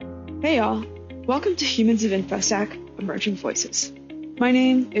Hey y'all, welcome to Humans of InfoSec Emerging Voices. My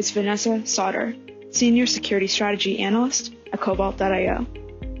name is Vanessa Sauter, Senior Security Strategy Analyst at Cobalt.io.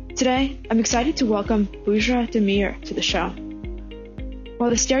 Today, I'm excited to welcome Busra Demir to the show.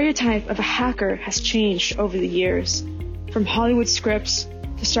 While the stereotype of a hacker has changed over the years, from Hollywood scripts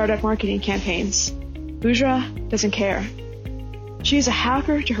to startup marketing campaigns, Busra doesn't care. She is a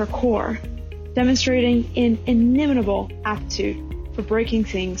hacker to her core, demonstrating an inimitable aptitude for breaking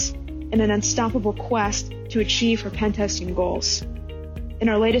things in an unstoppable quest to achieve her pentesting goals. In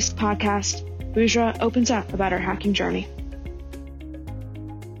our latest podcast, Busra opens up about her hacking journey.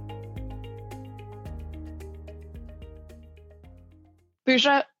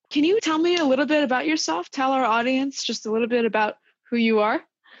 Busra, can you tell me a little bit about yourself? Tell our audience just a little bit about who you are.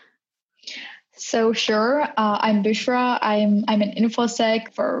 So sure, I'm Busra. I'm in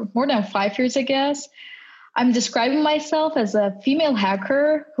InfoSec for more than 5 years, I guess. I'm describing myself as a female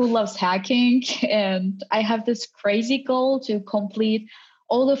hacker who loves hacking, and I have this crazy goal to complete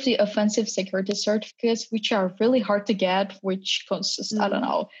all of the offensive security certificates, which are really hard to get, which consist,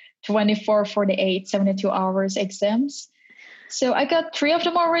 24, 48, 72 hours exams. So I got 3 of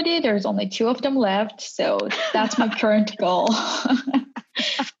them already. There's only 2 of them left. So that's my current goal.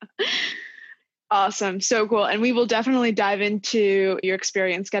 Awesome. So cool. And we will definitely dive into your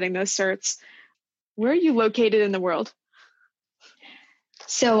experience getting those certs. Where are you located in the world?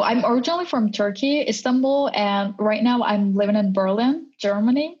 So I'm originally from Turkey, Istanbul, and right now I'm living in Berlin,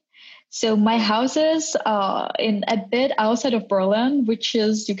 Germany. So my house is in a bit outside of Berlin, which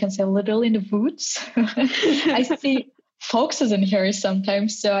is, you can say, literally in the woods. I see foxes in here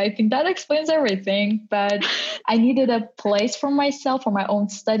sometimes, so I think that explains everything. But I needed a place for myself, for my own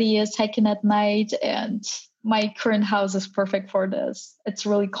studies, hiking at night, and my current house is perfect for this. It's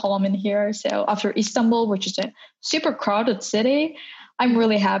really calm in here. So after Istanbul, which is a super crowded city, I'm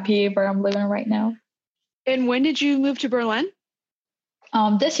really happy where I'm living right now. And when did you move to Berlin?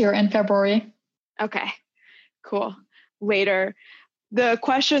 This year in February. Okay, cool. Later. The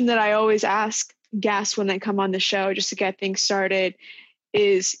question that I always ask guests when they come on the show, just to get things started,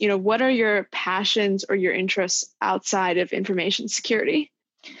 is, what are your passions or your interests outside of information security?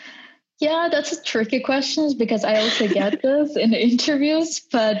 Yeah, that's a tricky question because I also get this in the interviews,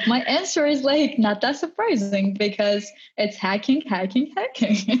 but my answer is not that surprising because it's hacking.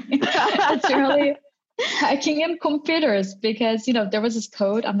 It's really hacking in computers because, there was this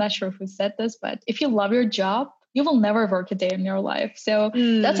code, I'm not sure who said this, but if you love your job, you will never work a day in your life. So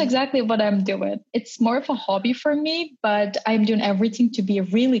that's exactly what I'm doing. It's more of a hobby for me, but I'm doing everything to be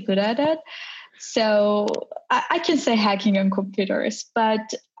really good at it. So I can say hacking on computers,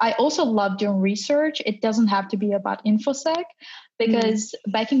 but I also love doing research. It doesn't have to be about InfoSec because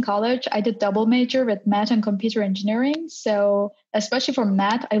back in college, I did double major with math and computer engineering. So especially for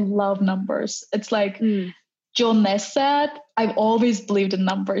math, I love numbers. It's like John Ness said, I've always believed in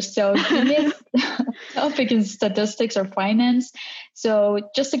numbers. So give me a topic in statistics or finance.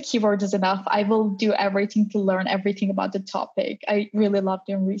 So just a keyword is enough. I will do everything to learn everything about the topic. I really love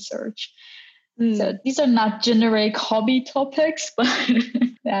doing research. So these are not generic hobby topics, but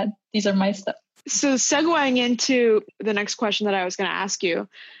these are my stuff. So segueing into the next question that I was going to ask you,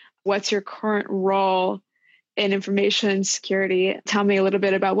 what's your current role in information security? Tell me a little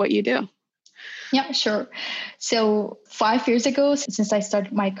bit about what you do. Yeah, sure. So 5 years ago, since I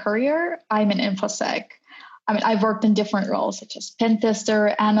started my career, I'm in InfoSec. I've worked in different roles such as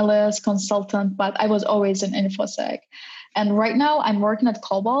pentester, analyst, consultant, but I was always in InfoSec. And right now I'm working at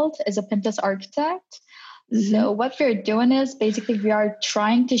Cobalt as a Pentest Architect. So what we're doing is basically we are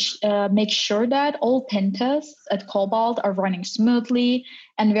trying to make sure that all pen tests at Cobalt are running smoothly.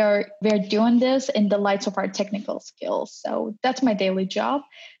 And we're doing this in the light of our technical skills. So that's my daily job.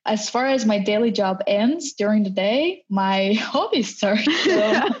 As far as my daily job ends during the day, my hobbies start.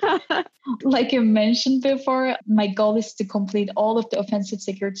 So, like you mentioned before, my goal is to complete all of the offensive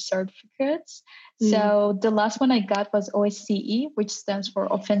security certificates. So the last one I got was OSCE, which stands for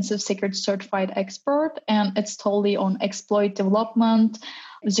Offensive Security Certified Expert. And it's totally on exploit development,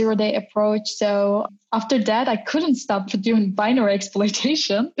 zero-day approach. So after that, I couldn't stop doing binary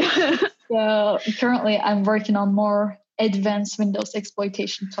exploitation. So currently I'm working on more advanced Windows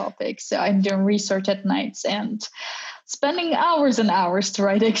exploitation topics. So I'm doing research at nights and spending hours and hours to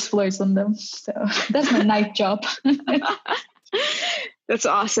write exploits on them. So that's my night job. That's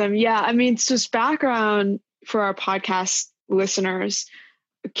awesome. Yeah. So just background for our podcast listeners,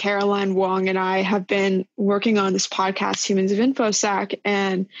 Caroline Wong and I have been working on this podcast, Humans of InfoSec.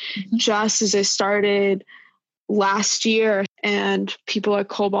 And just as I started last year and people at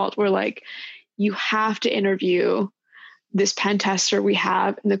Cobalt were like, you have to interview this pen tester we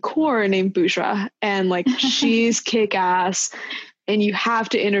have in the core named Busra, and like she's kick ass and you have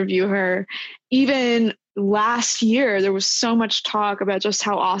to interview her. Even last year, there was so much talk about just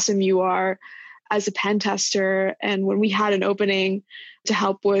how awesome you are as a pen tester. And when we had an opening to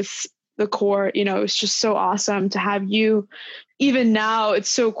help with the core, you know, it's just so awesome to have you. Even now, it's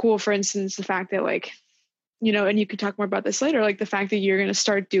so cool, for instance, the fact that like, you know, and you could talk more about this later, like the fact that you're going to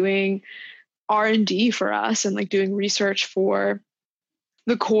start doing R&D for us and like doing research for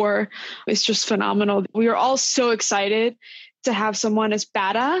the core is just phenomenal. We are all so excited to have someone as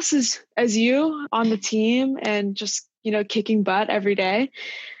badass as you on the team and just, you know, kicking butt every day.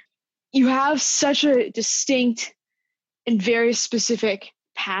 You have such a distinct and very specific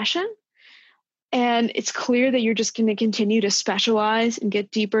passion. And it's clear that you're just going to continue to specialize and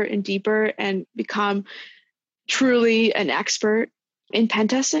get deeper and deeper and become truly an expert in pen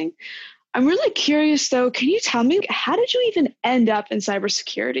testing. I'm really curious though, can you tell me, how did you even end up in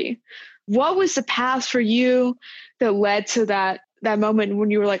cybersecurity? What was the path for you that led to that moment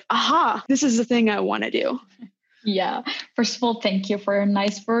when you were like, aha, this is the thing I want to do? Yeah. First of all, thank you for your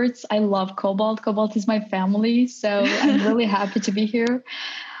nice words. I love Cobalt. Cobalt is my family. So I'm really happy to be here.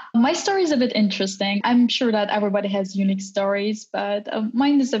 My story is a bit interesting. I'm sure that everybody has unique stories, but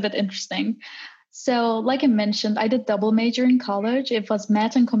mine is a bit interesting. So like I mentioned, I did double major in college. It was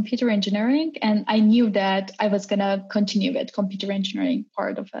math and computer engineering. And I knew that I was going to continue with computer engineering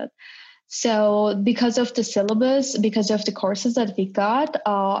part of it. So because of the syllabus, because of the courses that we got,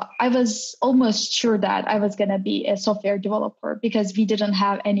 I was almost sure that I was going to be a software developer because we didn't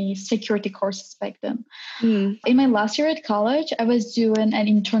have any security courses back then. In my last year at college, I was doing an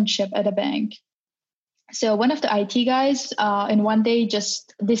internship at a bank. So one of the IT guys in one day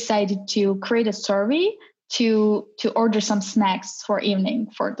just decided to create a survey to order some snacks for evening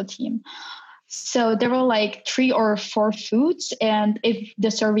for the team. So there were like 3 or 4 foods, and if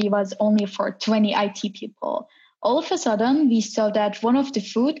the survey was only for 20 IT people, all of a sudden we saw that one of the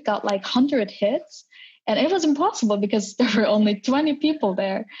food got like 100 hits, and it was impossible because there were only 20 people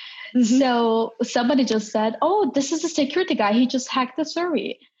there. Mm-hmm. So somebody just said, "Oh, this is a security guy. He just hacked the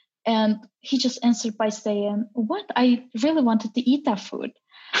survey." And he just answered by saying, "What? I really wanted to eat that food."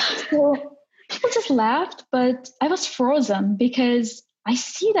 So people just laughed, but I was frozen because I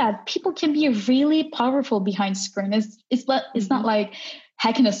see that people can be really powerful behind screen. It's not like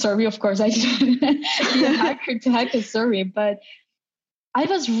hacking a survey. Of course, I didn't be a hacker to hack a survey, but I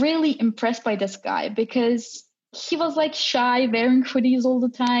was really impressed by this guy because he was like shy, wearing hoodies all the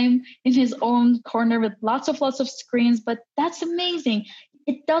time in his own corner with lots of screens. But that's amazing.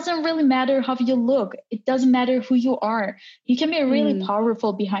 It doesn't really matter how you look. It doesn't matter who you are. You can be really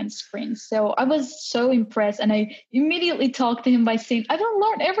powerful behind screens. So I was so impressed. And I immediately talked to him by saying, "I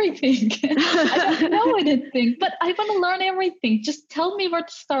want to learn everything. I don't know anything, but I want to learn everything. Just tell me where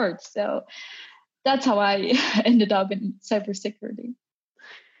to start." So that's how I ended up in cybersecurity.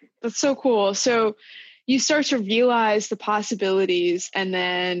 That's so cool. So you start to realize the possibilities. And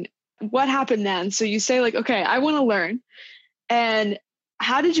then what happened then? So you say like, okay, I want to learn. And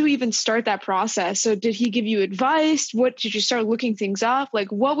how did you even start that process? So did he give you advice? What did you start looking things up?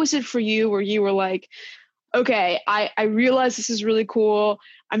 Like, what was it for you where you were like, okay, I realize this is really cool.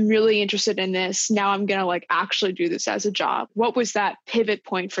 I'm really interested in this. Now I'm going to like actually do this as a job. What was that pivot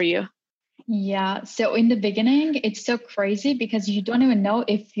point for you? Yeah. So in the beginning, it's so crazy because you don't even know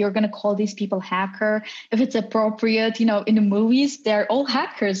if you're going to call these people hacker, if it's appropriate. You know, in the movies, they're all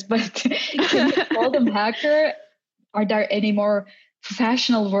hackers, but can you call them hacker? Are there any more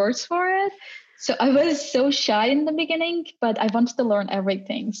professional words for it? So I was so shy in the beginning, but I wanted to learn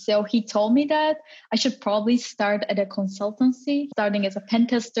everything. So he told me that I should probably start at a consultancy, starting as a pen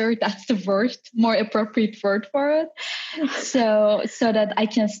tester. That's the word, more appropriate word for it. So that I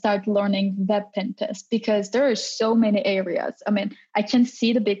can start learning web pen test because there are so many areas. I mean, I can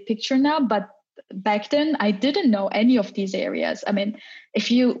see the big picture now, but back then I didn't know any of these areas. I mean,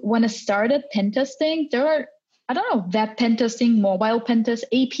 if you want to start at pen testing, there are, I don't know, web pen testing, mobile pen test,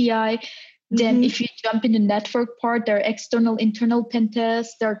 API. Then if you jump in the network part, there are external, internal pen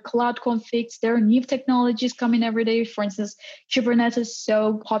tests, there are cloud configs, there are new technologies coming every day. For instance, Kubernetes is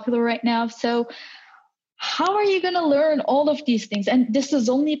so popular right now. So how are you going to learn all of these things? And this is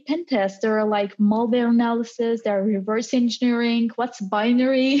only pen test. There are like malware analysis, there are reverse engineering, what's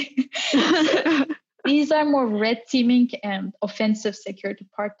binary? These are more red teaming and offensive security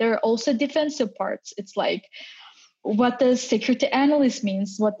part. There are also defensive parts. It's like, what does security analyst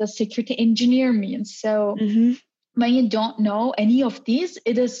means? What does security engineer means? So when you don't know any of these,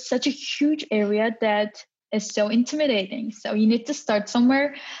 it is such a huge area that is so intimidating. So you need to start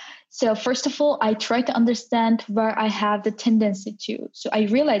somewhere. So first of all, I try to understand where I have the tendency to. So I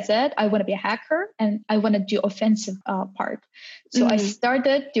realized that I want to be a hacker and I want to do offensive part. So I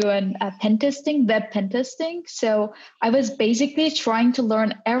started doing pen testing, web pen testing. So I was basically trying to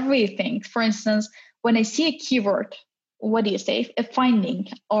learn everything. For instance, when I see a keyword, what do you say? A finding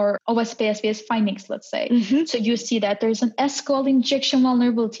or OSPSPS findings, let's say. So you see that there's an SQL injection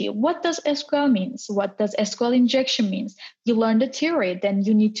vulnerability. What does SQL means? What does SQL injection means? You learn the theory, then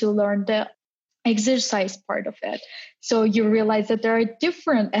you need to learn the exercise part of it. So you realize that there are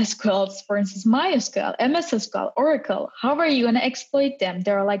different SQLs, for instance, MySQL, MS SQL, Oracle. How are you going to exploit them?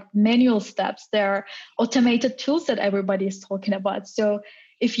 There are like manual steps. There are automated tools that everybody is talking about. So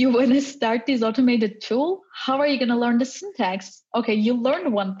if you want to start this automated tool, how are you going to learn the syntax? Okay, you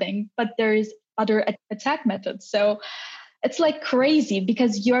learned one thing, but there is other attack methods. So it's like crazy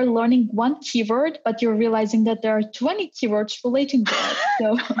because you're learning one keyword, but you're realizing that there are 20 keywords relating to it.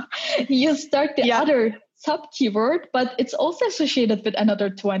 So you start the other sub keyword, but it's also associated with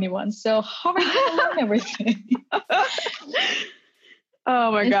another 21. So how are you going to learn everything?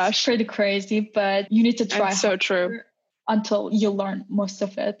 Oh my gosh. It's pretty crazy, but you need to try. That's so true. Until you learn most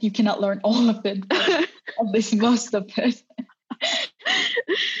of it. You cannot learn all of it, but at least most of it.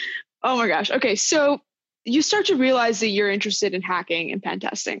 Oh my gosh. Okay, so you start to realize that you're interested in hacking and pen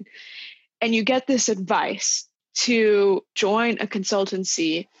testing, and you get this advice to join a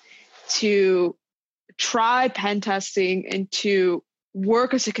consultancy, to try pen testing, and to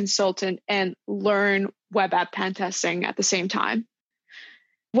work as a consultant and learn web app pen testing at the same time.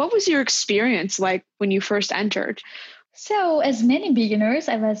 What was your experience like when you first entered? So as many beginners,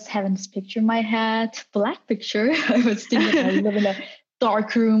 I was having this picture in my head, black picture. I was thinking I live in a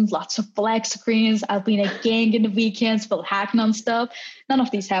dark room, lots of black screens. I'll be in a gang in the weekends, we'll hack nonstop. None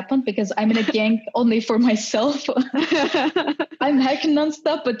of these happened because I'm in a gang only for myself. I'm hacking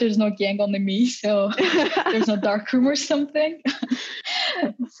nonstop, but there's no gang, only me. So there's no dark room or something.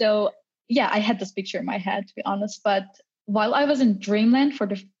 So yeah, I had this picture in my head, to be honest. But while I was in Dreamland for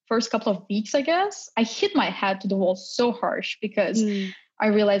the first couple of weeks, I guess, I hit my head to the wall so harsh because I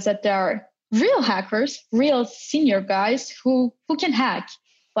realized that there are real hackers, real senior guys who can hack.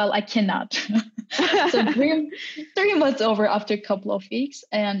 Well, I cannot. So 3 months over after a couple of weeks,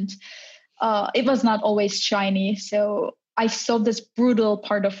 and it was not always shiny. So I saw this brutal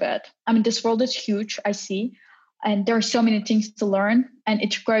part of it. I mean, this world is huge, I see, and there are so many things to learn, and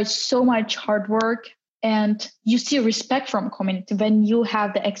it requires so much hard work. And you see respect from community when you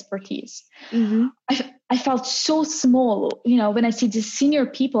have the expertise. I felt so small, when I see these senior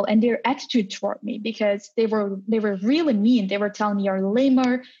people and their attitude toward me, because they were really mean. They were telling me, you're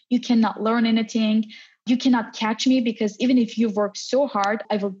lamer, you cannot learn anything, you cannot catch me, because even if you work so hard,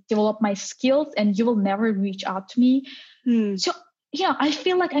 I will develop my skills and you will never reach out to me. So, I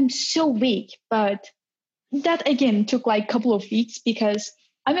feel like I'm so weak, but that again took like a couple of weeks because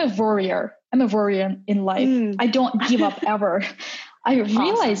I'm a warrior. I'm a warrior in life. I don't give up ever. I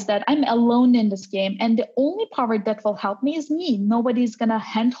realized that I'm alone in this game, and the only power that will help me is me. Nobody's going to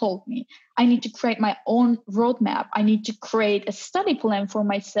handhold me. I need to create my own roadmap. I need to create a study plan for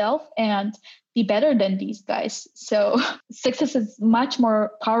myself and be better than these guys. So success is much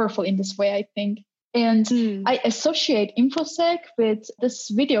more powerful in this way, I think. And I associate InfoSec with this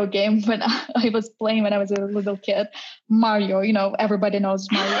video game when I was playing when I was a little kid, Mario. Everybody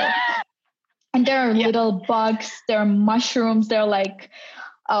knows Mario. And there are little bugs, there are mushrooms, there are like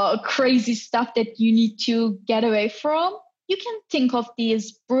crazy stuff that you need to get away from. You can think of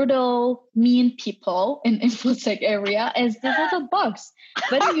these brutal, mean people in InfoSec area as these little bugs.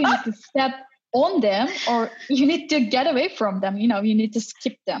 Whether you need to step on them or you need to get away from them, you need to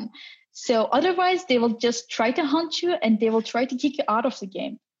skip them. So otherwise, they will just try to hunt you and they will try to kick you out of the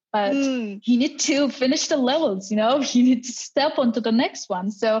game. But you need to finish the levels, you need to step onto the next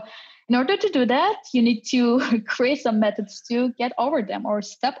one. So in order to do that, you need to create some methods to get over them or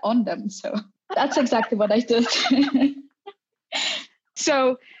step on them. So that's exactly what I did.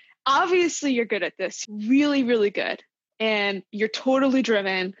 So obviously you're good at this, really, really good. And you're totally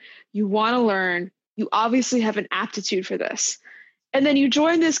driven. You want to learn. You obviously have an aptitude for this. And then you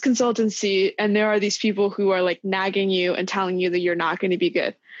join this consultancy and there are these people who are like nagging you and telling you that you're not going to be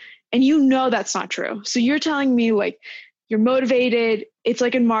good. And that's not true. So you're telling me like you're motivated. It's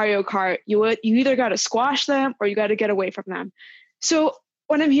like in Mario Kart. You either got to squash them or you got to get away from them. So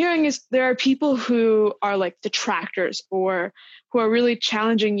what I'm hearing is there are people who are like detractors or who are really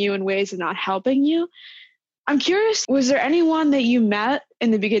challenging you in ways of not helping you. I'm curious, was there anyone that you met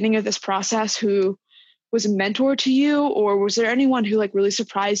in the beginning of this process who was a mentor to you, or was there anyone who like really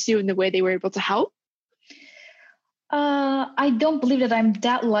surprised you in the way they were able to help? I don't believe that I'm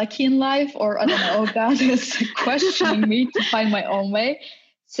that lucky in life, or I don't know, God is questioning me to find my own way.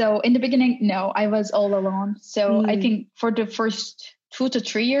 So in the beginning, no, I was all alone. So I think for the first 2 to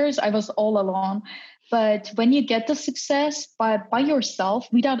 3 years, I was all alone. But when you get the success by yourself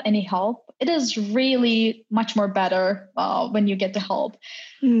without any help, it is really much more better when you get the help.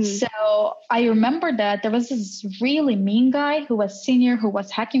 So I remember that there was this really mean guy who was senior, who was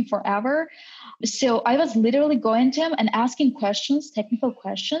hacking forever. So I was literally going to him and asking questions, technical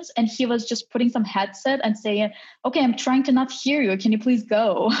questions, and he was just putting some headset and saying, okay, I'm trying to not hear you. Can you please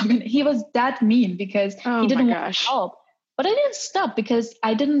go? I mean, he was that mean because he didn't want to help. But I didn't stop because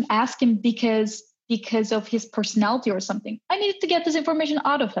I didn't ask him because of his personality or something. I needed to get this information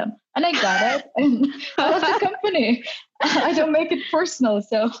out of him. And I got it. And that was the company. I don't make it personal.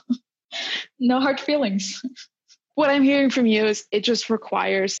 So no hard feelings. What I'm hearing from you is it just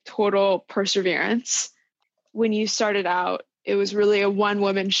requires total perseverance. When you started out, it was really a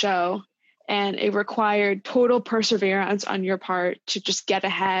one-woman show, and it required total perseverance on your part to just get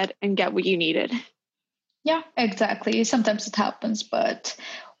ahead and get what you needed. Yeah, exactly. Sometimes it happens, but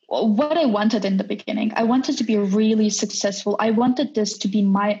what I wanted in the beginning, I wanted to be really successful. I wanted this to be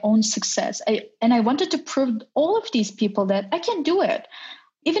my own success. I wanted to prove all of these people that I can do it.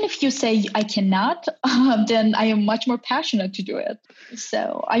 Even if you say I cannot, then I am much more passionate to do it.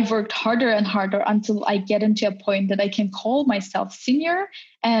 So I worked harder and harder until I get into a point that I can call myself senior.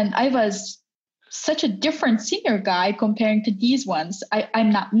 And I was such a different senior guy comparing to these ones.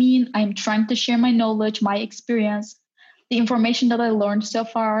 I'm not mean. I'm trying to share my knowledge, my experience, the information that I learned so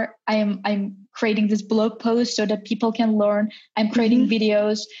far. I'm creating this blog post so that people can learn. I'm creating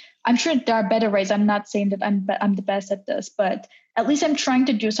videos. I'm sure there are better ways. I'm not saying that I'm the best at this, but at least I'm trying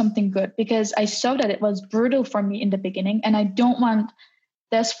to do something good because I saw that it was brutal for me in the beginning, and I don't want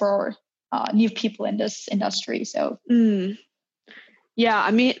this for new people in this industry. So. Yeah,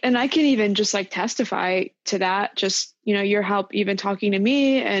 I mean, and I can even just like testify to that, just, your help even talking to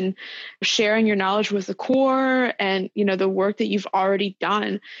me and sharing your knowledge with the core and, the work that you've already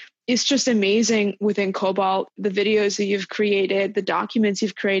done. It's just amazing within Cobalt, the videos that you've created, the documents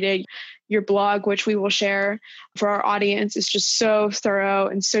you've created, your blog, which we will share for our audience, is just so thorough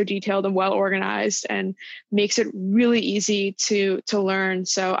and so detailed and well organized and makes it really easy to learn.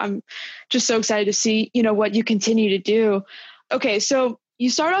 So I'm just so excited to see, what you continue to do. Okay, so you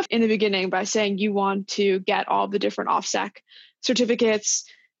start off in the beginning by saying you want to get all the different OffSec certificates.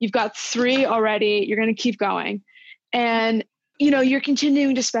 You've got 3 already. You're going to keep going. And, you're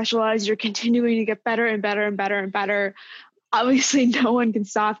continuing to specialize. You're continuing to get better and better and better and better. Obviously, no one can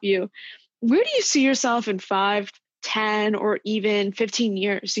stop you. Where do you see yourself in 5, 10, or even 15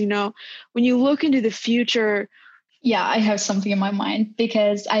 years? When you look into the future. Yeah, I have something in my mind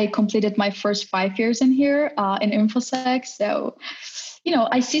because I completed my first 5 years in here in InfoSec. So,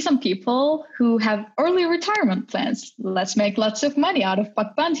 I see some people who have early retirement plans. Let's make lots of money out of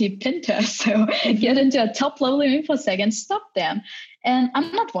bug bounty Pentest. So get into a top level in InfoSec and stop them. And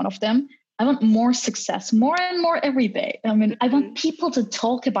I'm not one of them. I want more success, more and more every day. I mean, I want people to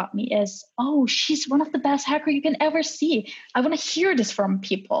talk about me as, oh, she's one of the best hackers you can ever see. I want to hear this from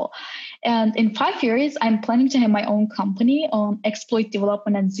people. And in 5 years, I'm planning to have my own company on exploit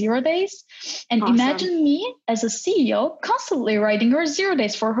development and 0 days. And Awesome. Imagine me as a CEO constantly writing her 0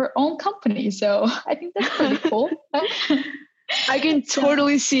 days for her own company. So I think that's pretty cool. I can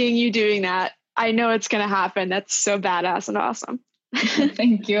totally see you doing that. I know it's going to happen. That's so badass and awesome.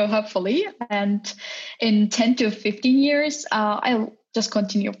 Thank you, hopefully. And in 10 to 15 years, I'll just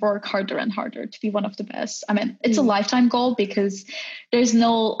continue to work harder and harder to be one of the best. I mean, it's a lifetime goal because there's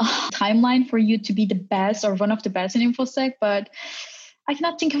no timeline for you to be the best or one of the best in InfoSec, but I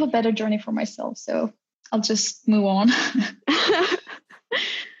cannot think of a better journey for myself. So I'll just move on.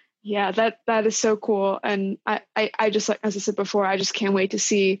 Yeah, that is so cool. And I just, like, as I said before, I just can't wait to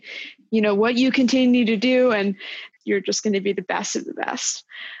see, what you continue to do. And you're just going to be the best of the best.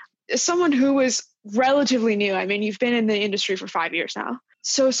 As someone who is relatively new, I mean, you've been in the industry for 5 years now.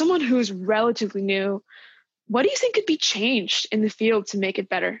 So someone who's relatively new, what do you think could be changed in the field to make it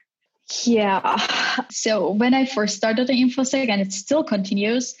better? Yeah. So when I first started in InfoSec, and it still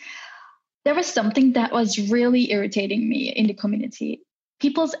continues, there was something that was really irritating me in the community.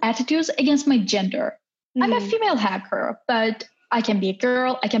 People's attitudes against my gender. I'm a female hacker, but I can be a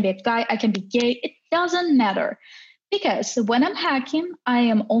girl, I can be a guy, I can be gay. It doesn't matter. Because when I'm hacking, I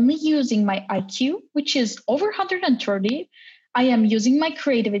am only using my IQ, which is over 130. I am using my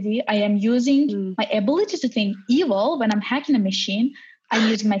creativity. I am using my ability to think evil when I'm hacking a machine. I'm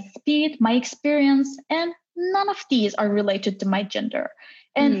using my speed, my experience, and none of these are related to my gender.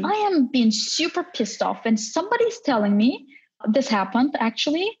 And I am being super pissed off when somebody's telling me this happened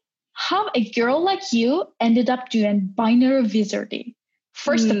actually, how a girl like you ended up doing binary wizardry.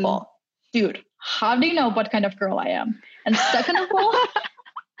 First of all, dude, how do you know what kind of girl I am? And second of all,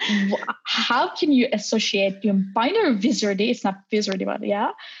 how can you associate doing binary wizardry? It's not wizardry, but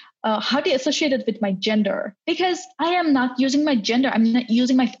yeah. How do you associate it with my gender? Because I am not using my gender. I'm not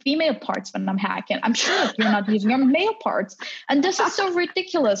using my female parts when I'm hacking. I'm sure that you're not using your male parts. And this is so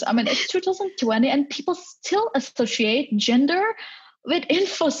ridiculous. I mean, it's 2020 and people still associate gender with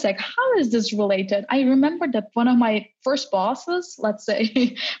InfoSec. How is this related? I remember that one of my first bosses, let's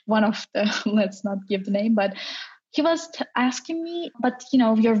say one of the, let's not give the name, but he was asking me, but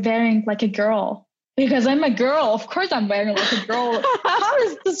you're wearing like a girl. Because I'm a girl, of course I'm wearing like a girl. How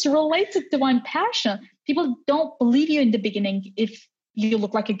is this related to my passion? People don't believe you in the beginning. If you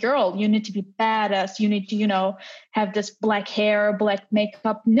look like a girl, you need to be badass. You need to, have this black hair, black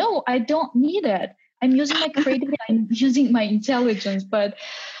makeup. No, I don't need it. I'm using my creativity. I'm using my intelligence, but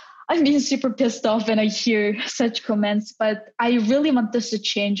I'm being super pissed off when I hear such comments. But I really want this to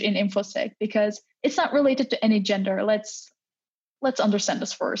change in InfoSec because it's not related to any gender. Let's understand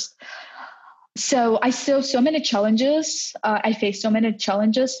this first. So I saw so many challenges. I faced so many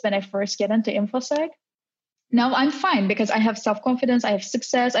challenges when I first get into InfoSec. Now I'm fine because I have self-confidence, I have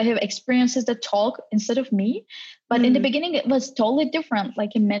success, I have experiences that talk instead of me. But in the beginning, it was totally different.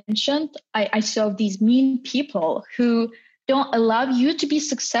 Like I mentioned, I saw these mean people who don't allow you to be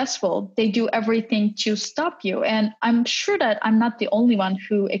successful. They do everything to stop you. And I'm sure that I'm not the only one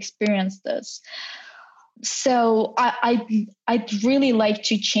who experienced this. So I'd really like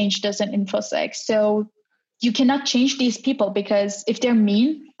to change this in InfoSec. So you cannot change these people because if they're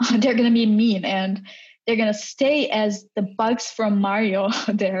mean, they're going to be mean and they're going to stay as the bugs from Mario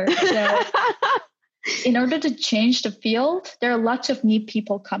there. So in order to change the field, there are lots of new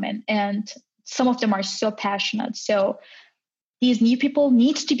people coming and some of them are so passionate. So these new people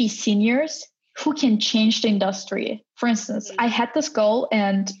need to be seniors who can change the industry. For instance, I had this goal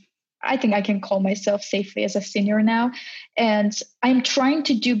and I think I can call myself safely as a senior now. And I'm trying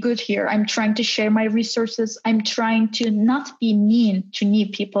to do good here. I'm trying to share my resources. I'm trying to not be mean to new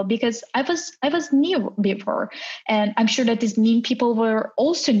people because I was new before. And I'm sure that these mean people were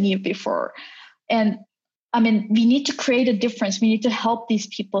also new before. And I mean, we need to create a difference. We need to help these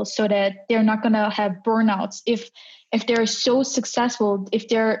people so that they're not going to have burnouts. If they're so successful, if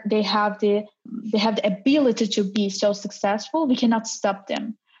they have the ability to be so successful, we cannot stop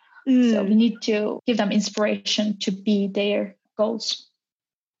them. So we need to give them inspiration to be their goals.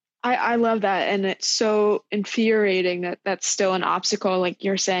 I love that. And it's so infuriating that that's still an obstacle, like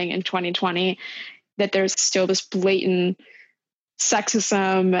you're saying in 2020, that there's still this blatant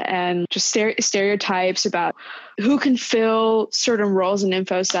sexism and just stereotypes about who can fill certain roles in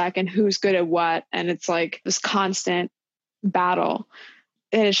InfoSec and who's good at what. And it's like this constant battle.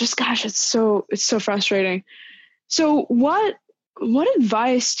 And it's just, gosh, it's so frustrating. So what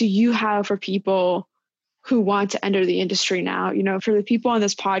advice do you have for people who want to enter the industry now? For the people on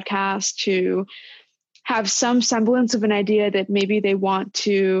this podcast who have some semblance of an idea that maybe they want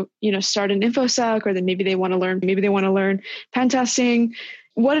to, start an InfoSec, or that maybe they want to learn pen testing.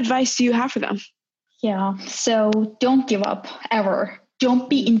 What advice do you have for them? Yeah. So don't give up ever. Don't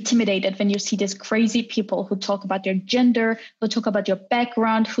be intimidated when you see these crazy people who talk about your gender, who talk about your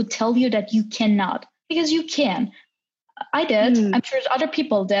background, who tell you that you cannot, because you can. I did. I'm sure other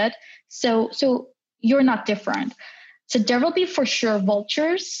people did. So you're not different. So there will be for sure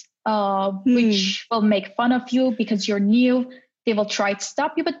vultures, which will make fun of you because you're new. They will try to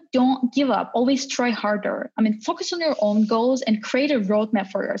stop you, but don't give up. Always try harder. I mean, focus on your own goals and create a roadmap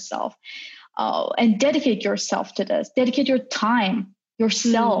for yourself, and dedicate yourself to this. Dedicate your time,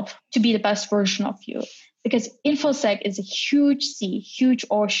 yourself to be the best version of you. Because InfoSec is a huge sea, huge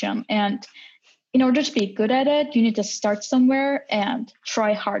ocean, and in order to be good at it, you need to start somewhere and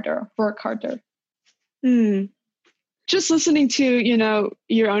try harder, work harder. Just listening to,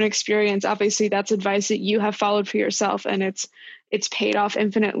 your own experience, obviously that's advice that you have followed for yourself and it's paid off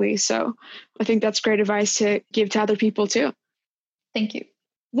infinitely. So I think that's great advice to give to other people too. Thank you.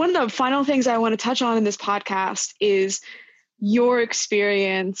 One of the final things I want to touch on in this podcast is your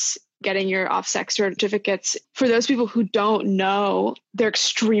experience getting your OffSec certificates. For those people who don't know, they're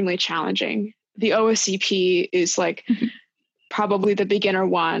extremely challenging. The OSCP is like probably the beginner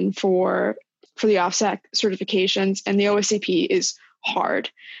one for the OffSec certifications, and the OSCP is hard,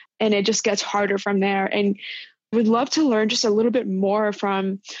 and it just gets harder from there. And would love to learn just a little bit more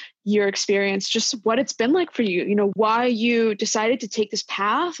from your experience, just what it's been like for you, why you decided to take this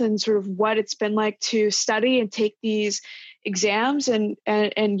path and sort of what it's been like to study and take these exams and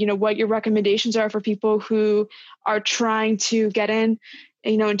what your recommendations are for people who are trying to get in,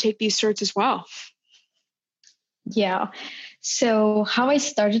 and take these certs as well. Yeah. So how I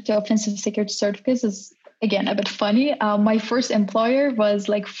started the offensive security certificates is, again, a bit funny. My first employer was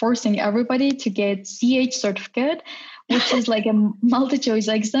like forcing everybody to get CH certificate, which is like a multi-choice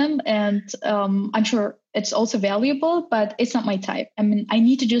exam. And I'm sure it's also valuable, but it's not my type. I mean, I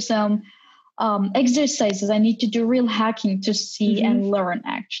need to do some exercises. I need to do real hacking to see and learn,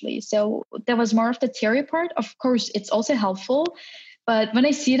 actually. So that was more of the theory part. Of course, it's also helpful. But when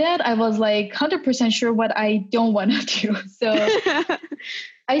I see that, I was like 100% sure what I don't want to do. So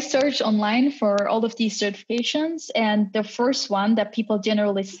I searched online for all of these certifications. And the first one that people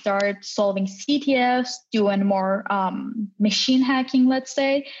generally start solving CTFs, doing more machine hacking, let's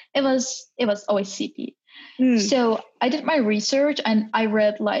say, it was OSCP. So I did my research and I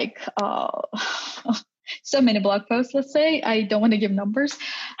read like so many blog posts, let's say. I don't want to give numbers,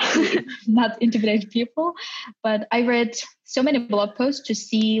 not intimidate people, but I read so many blog posts to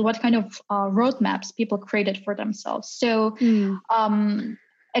see what kind of roadmaps people created for themselves. So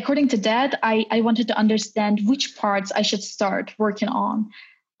according to that, I wanted to understand which parts I should start working on.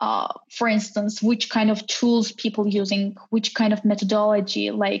 For instance, which kind of tools people using, which kind of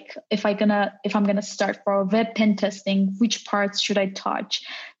methodology, like if I'm gonna start for web pen testing, which parts should I touch?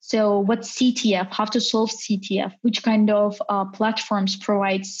 So what CTF, how to solve CTF, which kind of platforms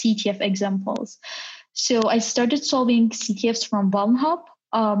provide CTF examples. So I started solving CTFs from Vulnhub.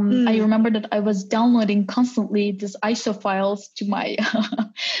 I remember that I was downloading constantly these ISO files to my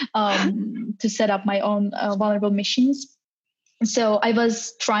to set up my own vulnerable machines. So I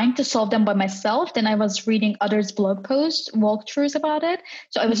was trying to solve them by myself. Then I was reading others' blog posts, walkthroughs about it.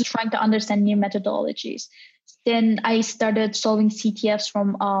 So I was trying to understand new methodologies. Then I started solving CTFs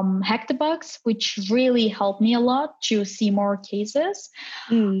from Hack the Box, which really helped me a lot to see more cases.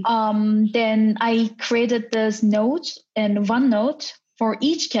 Then I created this note in OneNote for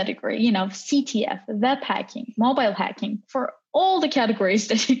each category, CTF, web hacking, mobile hacking, for all the categories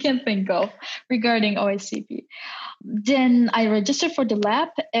that you can think of regarding OSCP. Then I registered for the lab,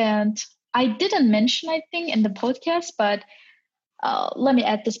 and I didn't mention, I think, in the podcast, but let me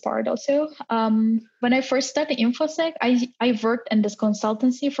add this part also. When I first started InfoSec, I worked in this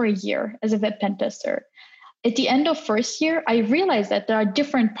consultancy for a year as a web pen tester. At the end of first year, I realized that there are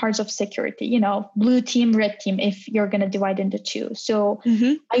different parts of security, blue team, red team, if you're going to divide into two. So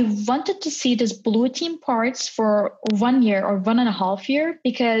I wanted to see this blue team parts for 1 year or 1.5 years,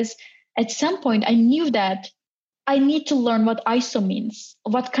 because at some point I knew that I need to learn what ISO means,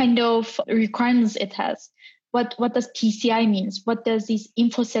 what kind of requirements it has, what does PCI means, what does these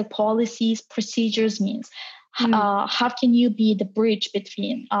InfoSec policies, procedures means. How can you be the bridge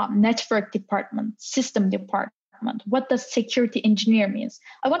between network department, system department? What does security engineer means?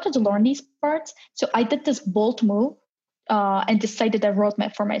 I wanted to learn these parts. So I did this bold move and decided a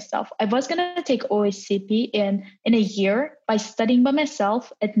roadmap for myself. I was going to take OSCP in a year by studying by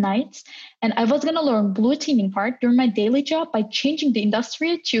myself at night. And I was going to learn blue teaming part during my daily job by changing the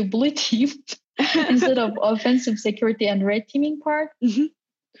industry to blue team instead of offensive security and red teaming part.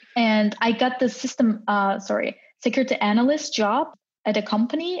 And I got the security analyst job at a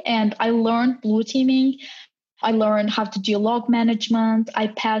company, and I learned blue teaming. I learned how to do log management. I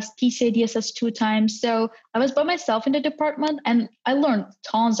passed PCI DSS 2 times. So I was by myself in the department, and I learned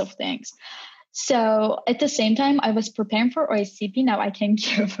tons of things. So at the same time, I was preparing for OSCP. Now I can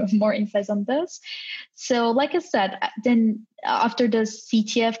give more insights on this. So like I said, then after the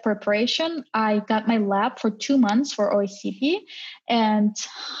CTF preparation, I got my lab for 2 months for OSCP. And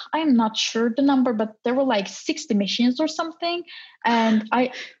I'm not sure the number, but there were like 60 machines or something. And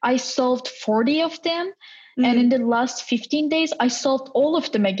I solved 40 of them. And in the last 15 days, I solved all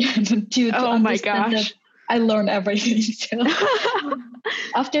of them again to understand that I learned everything. So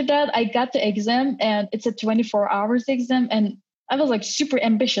after that, I got the exam, and it's a 24 hours exam. And I was like super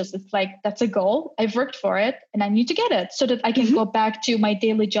ambitious. It's like, that's a goal. I've worked for it and I need to get it so that I can go back to my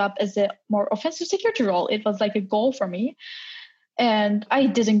daily job as a more offensive security role. It was like a goal for me. And I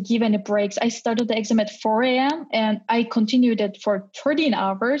didn't give any breaks. I started the exam at 4 a.m. and I continued it for 13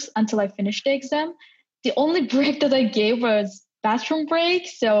 hours until I finished the exam. The only break that I gave was bathroom break.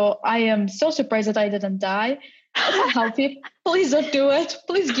 So I am so surprised that I didn't die. Help you. Please don't do it.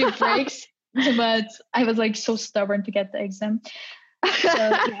 Please give breaks. But I was like so stubborn to get the exam. So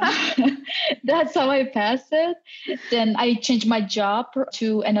yeah, that's how I passed it. Then I changed my job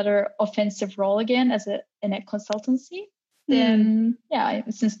to another offensive role again in a consultancy. Then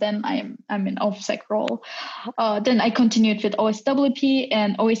since then I'm in OffSec role. Then I continued with OSWP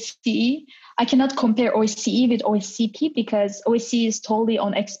and OSCE. I cannot compare OCE with OCP because OCE is totally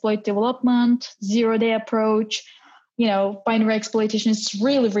on exploit development, 0-day approach. Binary exploitation is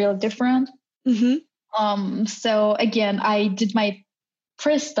really, really different. So again, I did my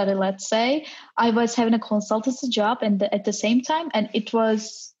pre-study, let's say. I was having a consultancy job and at the same time, and it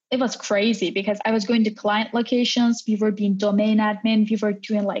was crazy because I was going to client locations. We were being domain admin. We were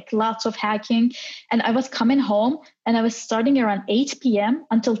doing like lots of hacking. And I was coming home and I was starting around 8 p.m.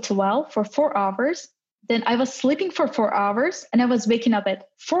 until 12 for 4 hours. Then I was sleeping for 4 hours and I was waking up at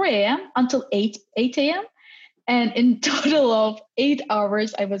 4 a.m. until 8 a.m. And in total of 8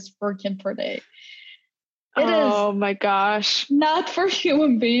 hours, I was working per day. Oh my gosh. Not for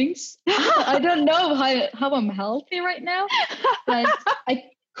human beings. I don't know how I'm healthy right now, but I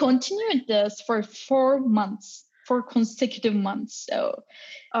continued this for 4 consecutive months. So,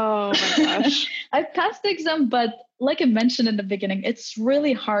 oh my gosh. I passed the exam, but like I mentioned in the beginning, it's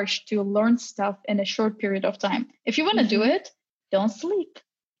really harsh to learn stuff in a short period of time. If you want to do it, don't sleep.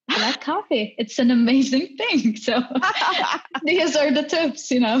 Black coffee. It's an amazing thing. So these are the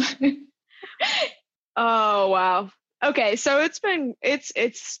tips, Oh, wow. Okay. So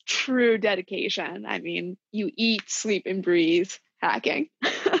it's true dedication. I mean, you eat, sleep, and breathe hacking.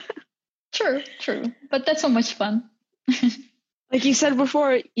 True. But that's so much fun. Like you said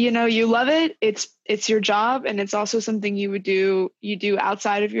before, you love it. It's your job, and it's also something you do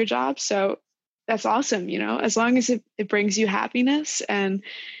outside of your job. So that's awesome. As long as it brings you happiness and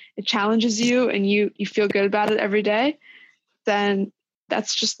it challenges you and you feel good about it every day, then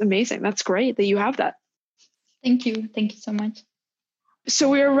that's just amazing. That's great that you have that. Thank you so much. So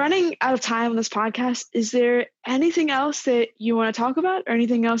we are running out of time on this podcast. Is there anything else that you want to talk about or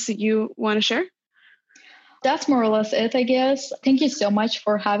anything else that you want to share? That's more or less it, I guess. Thank you so much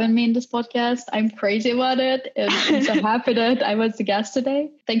for having me in this podcast. I'm crazy about it. And I'm so happy that I was the guest today.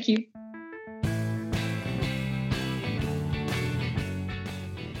 Thank you.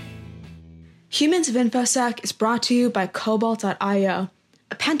 Humans of InfoSec is brought to you by Cobalt.io,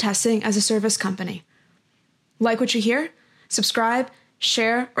 a pentesting as a service company. Like what you hear? Subscribe,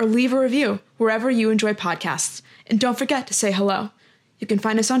 share, or leave a review wherever you enjoy podcasts. And don't forget to say hello. You can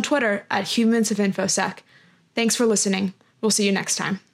find us on Twitter at Humans of InfoSec. Thanks for listening. We'll see you next time.